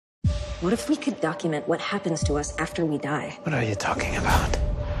What if we could document what happens to us after we die? What are you talking about?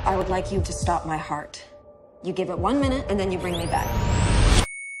 I would like you to stop my heart. You give it 1 minute, and then you bring me back.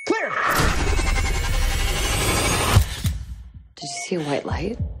 Clear! Did you see a white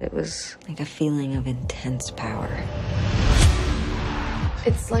light? It was like a feeling of intense power.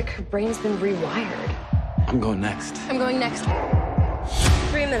 It's like her brain's been rewired. I'm going next. I'm going next.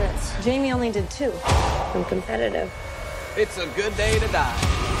 3 minutes. Jamie only did 2. I'm competitive. It's a good day to die.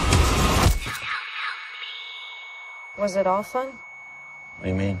 Was it all fun? What do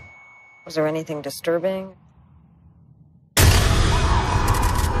you mean? Was there anything disturbing? I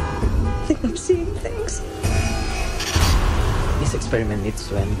think I'm seeing things. This experiment needs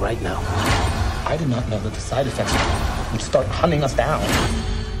to end right now. I did not know that the side effects would start hunting us down.